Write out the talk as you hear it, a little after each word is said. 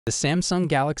The Samsung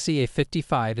Galaxy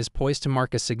A55 is poised to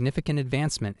mark a significant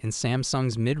advancement in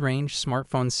Samsung's mid-range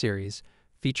smartphone series,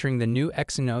 featuring the new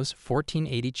Exynos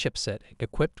 1480 chipset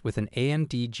equipped with an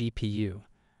AMD GPU.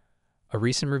 A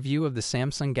recent review of the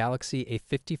Samsung Galaxy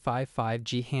A55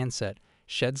 5G handset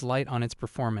sheds light on its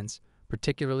performance,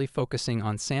 particularly focusing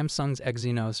on Samsung's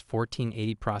Exynos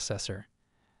 1480 processor.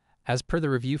 As per the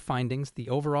review findings, the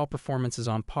overall performance is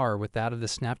on par with that of the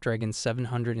Snapdragon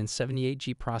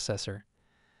 778G processor.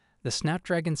 The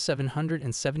Snapdragon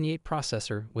 778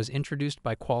 processor was introduced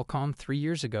by Qualcomm 3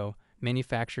 years ago,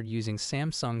 manufactured using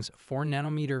Samsung's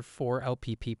 4nm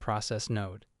 4LPP process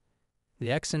node. The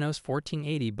Exynos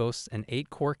 1480 boasts an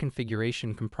 8-core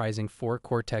configuration comprising 4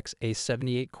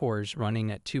 Cortex-A78 cores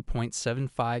running at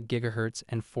 2.75 GHz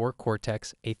and 4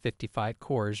 Cortex-A55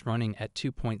 cores running at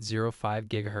 2.05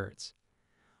 GHz.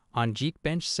 On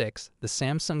Geekbench 6, the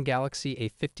Samsung Galaxy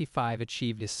A55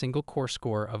 achieved a single-core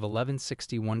score of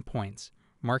 1161 points,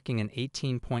 marking an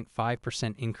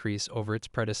 18.5% increase over its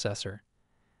predecessor.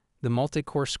 The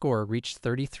multi-core score reached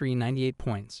 3398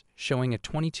 points, showing a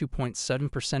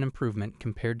 22.7% improvement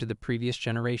compared to the previous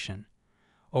generation.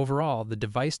 Overall, the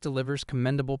device delivers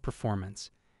commendable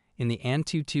performance. In the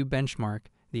AnTuTu benchmark,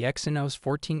 the Exynos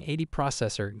 1480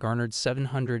 processor garnered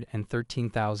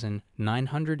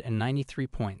 713,993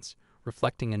 points,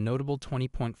 reflecting a notable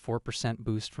 20.4%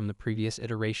 boost from the previous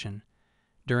iteration.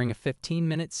 During a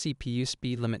 15-minute CPU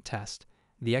speed limit test,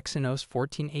 the Exynos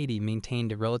 1480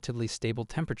 maintained a relatively stable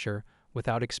temperature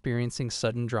without experiencing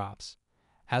sudden drops.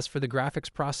 As for the graphics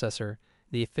processor,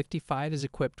 the A55 is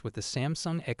equipped with the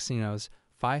Samsung Exynos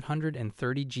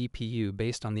 530 GPU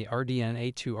based on the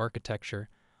RDNA2 architecture,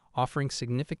 offering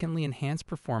significantly enhanced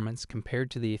performance compared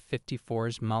to the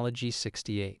A54's Mali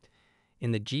G68.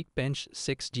 In the Geekbench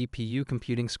 6 GPU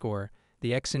computing score,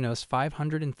 the Exynos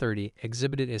 530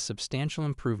 exhibited a substantial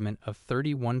improvement of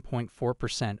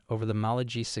 31.4% over the Mali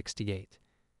G68.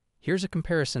 Here's a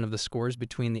comparison of the scores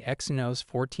between the Exynos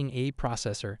 1480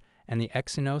 processor and the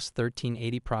Exynos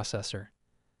 1380 processor.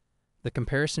 The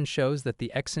comparison shows that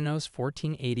the Exynos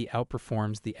 1480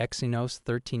 outperforms the Exynos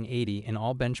 1380 in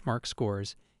all benchmark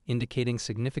scores, indicating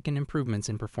significant improvements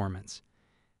in performance.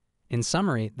 In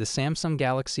summary, the Samsung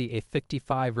Galaxy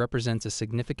A55 represents a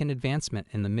significant advancement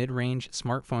in the mid-range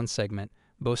smartphone segment,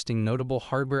 boasting notable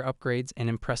hardware upgrades and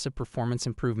impressive performance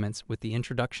improvements with the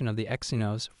introduction of the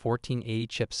Exynos 1480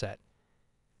 chipset.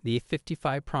 The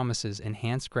A55 promises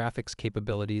enhanced graphics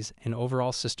capabilities and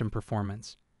overall system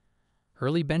performance.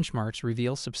 Early benchmarks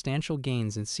reveal substantial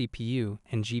gains in CPU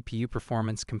and GPU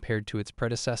performance compared to its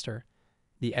predecessor,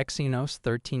 the Exynos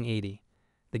 1380.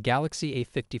 The Galaxy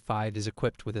A55 is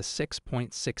equipped with a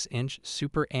 6.6-inch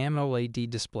Super AMOLED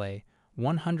display,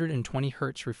 120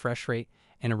 Hz refresh rate,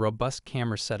 and a robust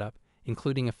camera setup,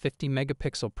 including a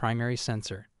 50-megapixel primary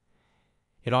sensor.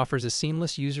 It offers a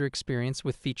seamless user experience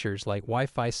with features like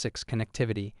Wi-Fi 6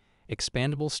 connectivity,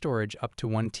 expandable storage up to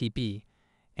 1 TB,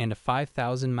 and a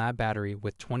 5000 mAh battery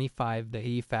with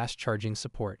 25W fast charging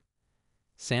support.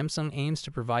 Samsung aims to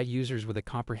provide users with a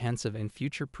comprehensive and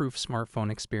future-proof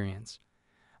smartphone experience.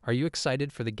 Are you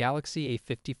excited for the Galaxy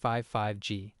A55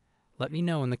 5G? Let me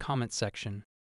know in the comments section.